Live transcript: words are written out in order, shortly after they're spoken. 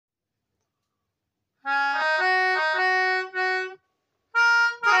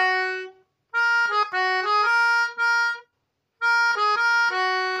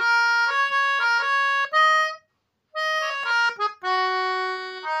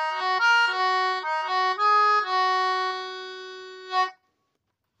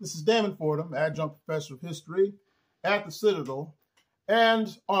This is Damon Fordham, adjunct professor of history at the Citadel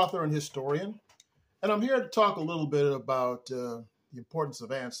and author and historian. And I'm here to talk a little bit about the importance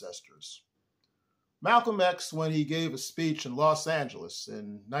of ancestors. Malcolm X, when he gave a speech in Los Angeles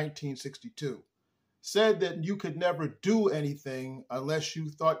in 1962, said that you could never do anything unless you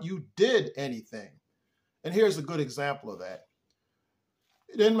thought you did anything. And here's a good example of that.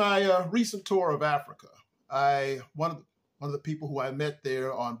 In my recent tour of Africa, one of the people who I met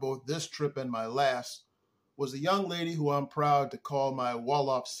there on both this trip and my last was a young lady who I'm proud to call my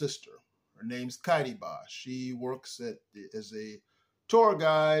Wolof sister. Her name's Kaidiba. She works as a tour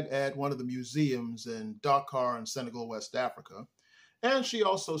guide at one of the museums in Dakar in Senegal, West Africa. And she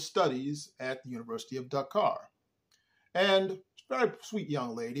also studies at the University of Dakar. And she's a very sweet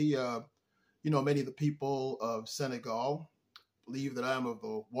young lady. Many of the people of Senegal believe that I'm of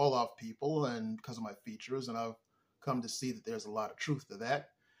the Wolof people and because of my features, and I've come to see that there's a lot of truth to that.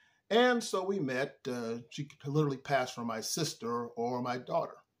 And so we met. She could literally pass for my sister or my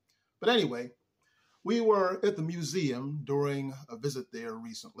daughter. But anyway, we were at the museum during a visit there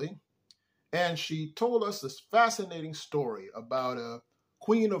recently, and she told us this fascinating story about a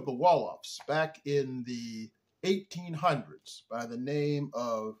queen of the Wolofs back in the 1800s by the name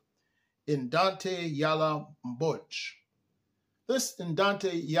of Ndate Yalla Mbodj. This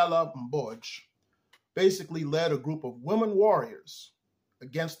Ndate Yalla Mbodj basically led a group of women warriors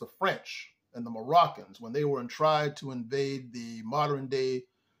against the French and the Moroccans when they were tried to invade the modern-day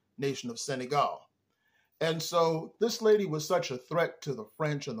nation of Senegal. And so this lady was such a threat to the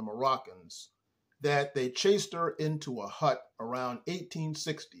French and the Moroccans that they chased her into a hut around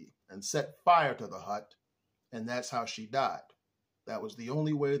 1860 and set fire to the hut, and that's how she died. That was the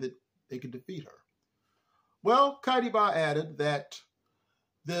only way that they could defeat her. Well, Kaidiba added that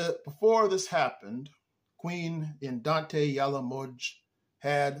before this happened, Queen Ndate Yalla Mbodj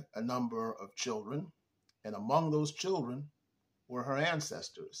had a number of children, and among those children were her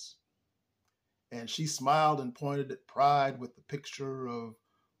ancestors. And she smiled and pointed at pride with the picture of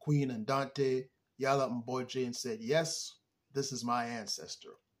Queen Ndate Yalla Mbodj and said, "Yes, this is my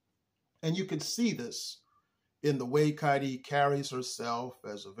ancestor." And you can see this in the way Kaidi carries herself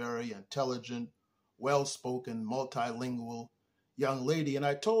as a very intelligent, well-spoken, multilingual young lady. And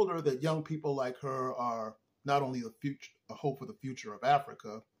I told her that young people like her are not only the future, a hope for the future of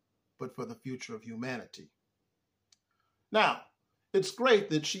Africa, but for the future of humanity. Now, it's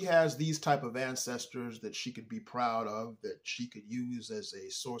great that she has these type of ancestors that she could be proud of, that she could use as a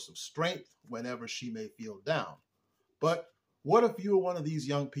source of strength whenever she may feel down. But what if you're one of these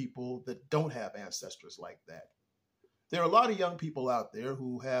young people that don't have ancestors like that? There are a lot of young people out there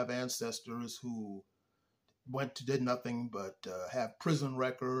who have ancestors who did nothing but have prison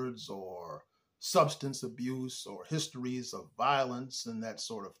records or substance abuse or histories of violence and that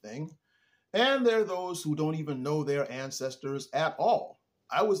sort of thing. And there are those who don't even know their ancestors at all.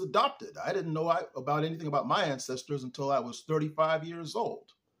 I was adopted. I didn't know about anything about my ancestors until I was 35 years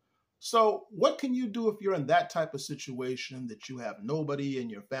old. So what can you do if you're in that type of situation that you have nobody in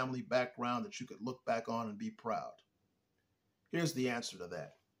your family background that you could look back on and be proud? Here's the answer to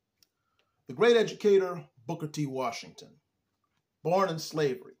that. The great educator, Booker T. Washington, born in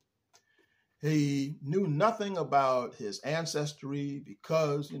slavery. He knew nothing about his ancestry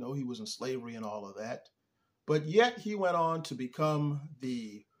because, he was in slavery and all of that. But yet he went on to become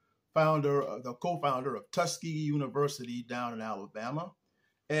the co-founder of Tuskegee University down in Alabama,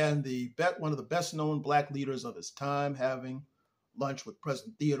 and one of the best known Black leaders of his time, having lunch with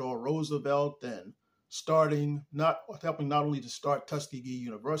President Theodore Roosevelt and helping not only to start Tuskegee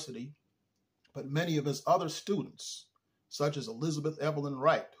University, but many of his other students, such as Elizabeth Evelyn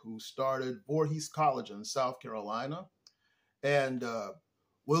Wright, who started Voorhees College in South Carolina, and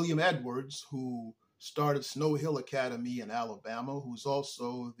William Edwards, who started Snow Hill Academy in Alabama, who's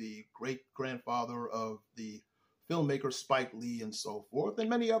also the great-grandfather of the filmmaker Spike Lee and so forth, and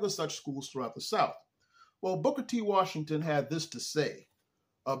many other such schools throughout the South. Well, Booker T. Washington had this to say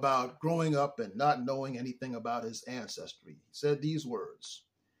about growing up and not knowing anything about his ancestry. He said these words,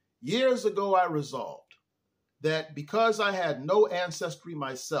 "Years ago I resolved that because I had no ancestry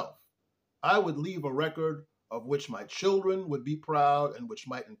myself, I would leave a record of which my children would be proud and which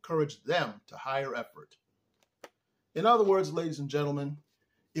might encourage them to higher effort." In other words, ladies and gentlemen,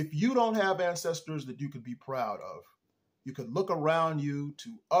 if you don't have ancestors that you could be proud of, you could look around you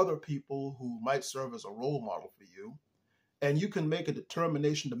to other people who might serve as a role model for you, and you can make a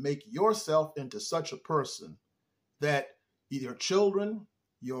determination to make yourself into such a person that your children,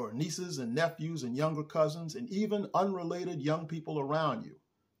 your nieces and nephews and younger cousins, and even unrelated young people around you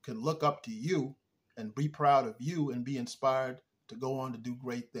can look up to you and be proud of you and be inspired to go on to do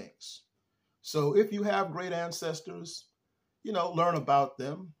great things. So if you have great ancestors, learn about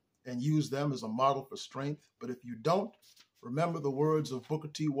them and use them as a model for strength. But if you don't, remember the words of Booker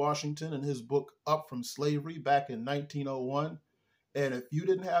T. Washington in his book, Up from Slavery, back in 1901. And if you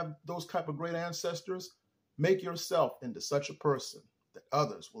didn't have those type of great ancestors, make yourself into such a person that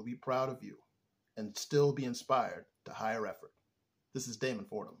others will be proud of you and still be inspired to higher effort. This is Damon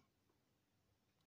Fordham.